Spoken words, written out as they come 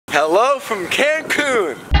Hello from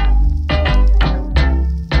Cancun.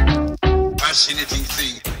 Fascinating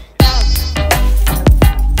thing.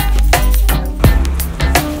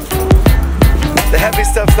 The heavy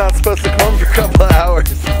stuff's not supposed to come for a couple of hours.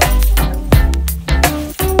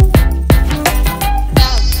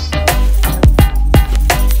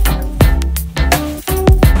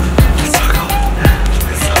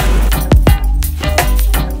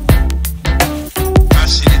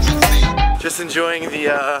 Just enjoying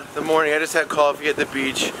the morning. I just had coffee at the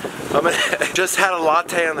beach. Just had a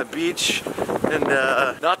latte on the beach, and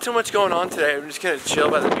not too much going on today. I'm just gonna chill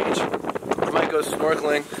by the beach. I might go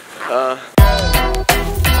snorkeling.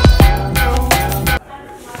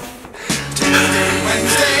 Tuesday,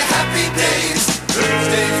 Wednesday, happy days.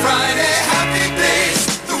 Thursday, Friday, happy days.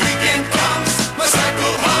 The weekend comes, my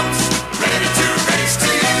cycle hums, ready to race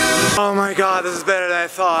to you. Oh my God, this is better than I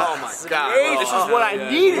thought. Oh my God, this is what I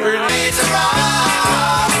needed.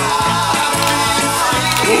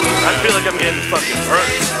 I feel like I'm getting fucking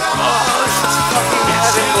burnt. Oh, this is fucking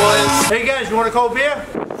heaven, boys. Hey guys, you want a cold beer?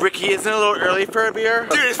 Ricky, isn't it a little early for a beer?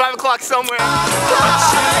 Dude, it's 5 o'clock somewhere.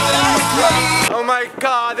 Oh my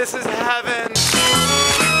God, this is heaven.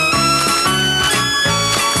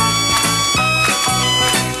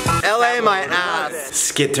 LA, my ass.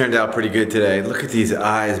 Skit turned out pretty good today. Look at these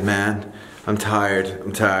eyes, man. I'm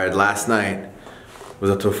tired. Last night was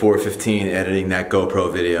up till 4:15 editing that GoPro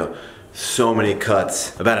video. So many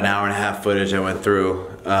cuts. About an hour and a half footage I went through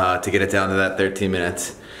to get it down to that 13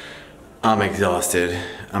 minutes. I'm exhausted.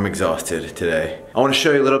 I'm exhausted today. I want to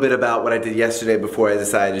show you a little bit about what I did yesterday before I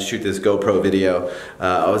decided to shoot this GoPro video.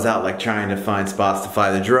 I was out like trying to find spots to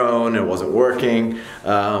fly the drone. It wasn't working,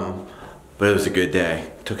 but it was a good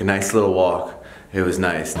day. Took a nice little walk. It was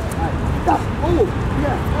nice.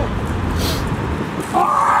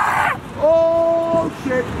 Oh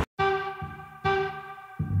shit.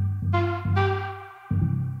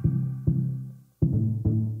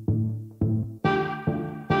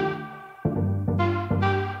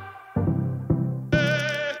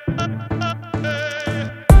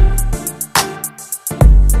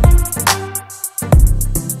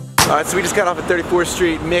 Alright, so we just got off at 34th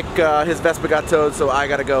Street. Mick, his Vespa got towed, so I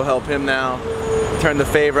gotta go help him now. Return the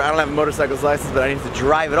favor. I don't have a motorcycle's license, but I need to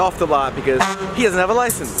drive it off the lot because he doesn't have a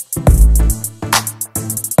license.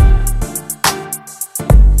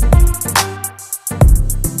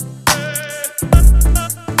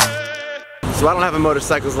 So I don't have a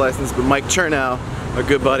motorcycle's license, but Mike Chernow, a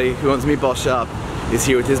good buddy who owns Meatball Shop, is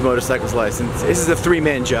here with his motorcycle's license. This is a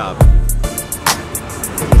three-man job.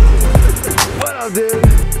 What up, dude?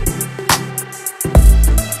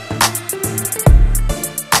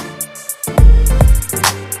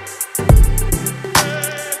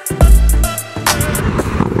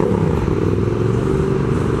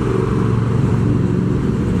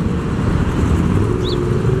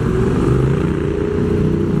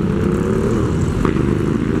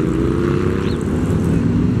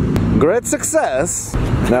 Great success.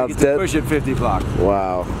 Now it's dead. Push it 50 blocks.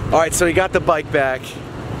 Wow. All right, so we got the bike back,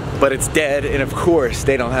 but it's dead, and of course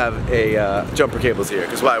they don't have a jumper cables here,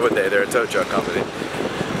 because why would they? They're a tow truck company.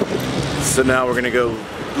 So now we're gonna go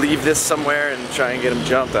leave this somewhere and try and get them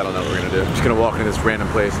jumped. I don't know what we're gonna do. I'm just gonna walk into this random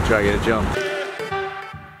place and try to get it jumped.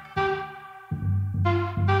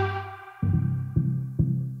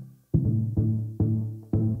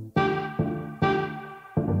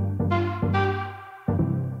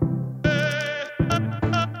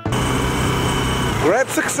 Great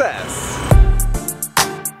success.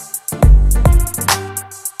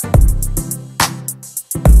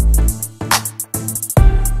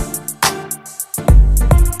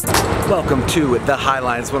 Welcome to the High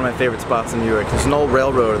Line. It's one of my favorite spots in New York. There's an old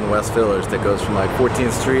railroad in the West Village that goes from like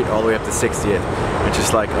 14th Street all the way up to 60th. It's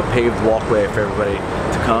just like a paved walkway for everybody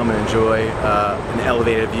to come and enjoy an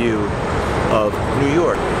elevated view of New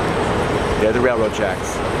York. They're the railroad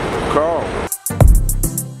tracks. Carl.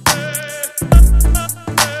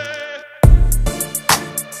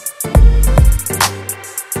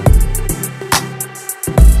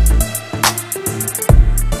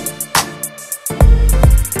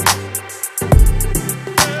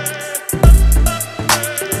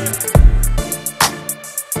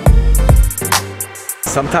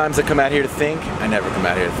 Sometimes I come out here to think. I never come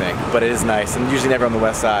out here to think, but it is nice. I'm usually never on the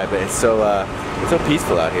west side, but it's so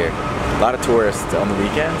peaceful out here. A lot of tourists on the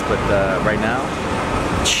weekends, but right now,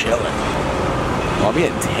 chilling. Oh, I'm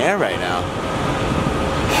getting tan right now.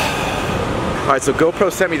 All right, so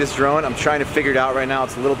GoPro sent me this drone. I'm trying to figure it out right now.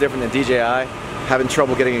 It's a little different than DJI. Having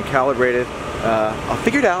trouble getting it calibrated. I'll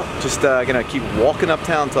figure it out. Just gonna keep walking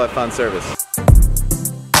uptown until I find service.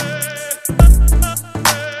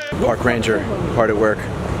 Park ranger, hard at work.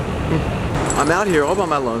 I'm out here all by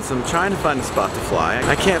my lonesome trying to find a spot to fly.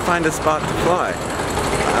 I can't find a spot to fly.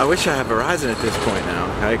 I wish I had Verizon at this point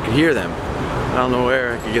now. I could hear them. I don't know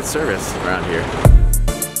where I could get service around here.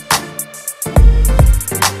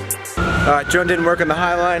 Alright, drone didn't work on the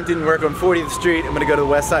High Line, didn't work on 40th Street. I'm gonna go to the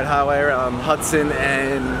West Side Highway around Hudson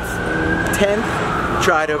and 10th.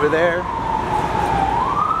 Try it over there.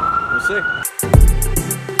 We'll see.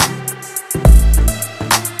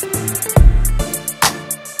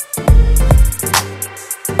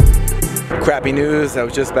 Crappy news, I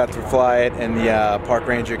was just about to fly it and the park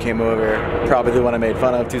ranger came over, probably the one I made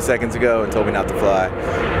fun of 2 seconds ago, and told me not to fly.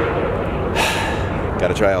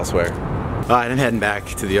 Gotta try elsewhere. Alright, I'm heading back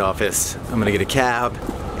to the office. I'm gonna get a cab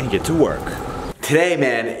and get to work. Today,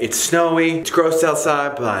 man, it's snowy, it's gross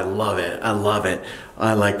outside, but I love it. I love it.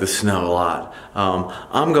 I like the snow a lot.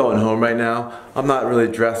 I'm going home right now. I'm not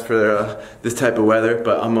really dressed for this type of weather,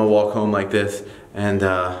 but I'm gonna walk home like this and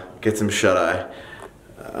get some shut-eye.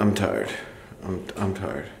 I'm tired. I'm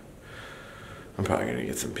tired. I'm probably gonna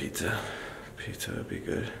get some pizza. Pizza would be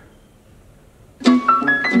good.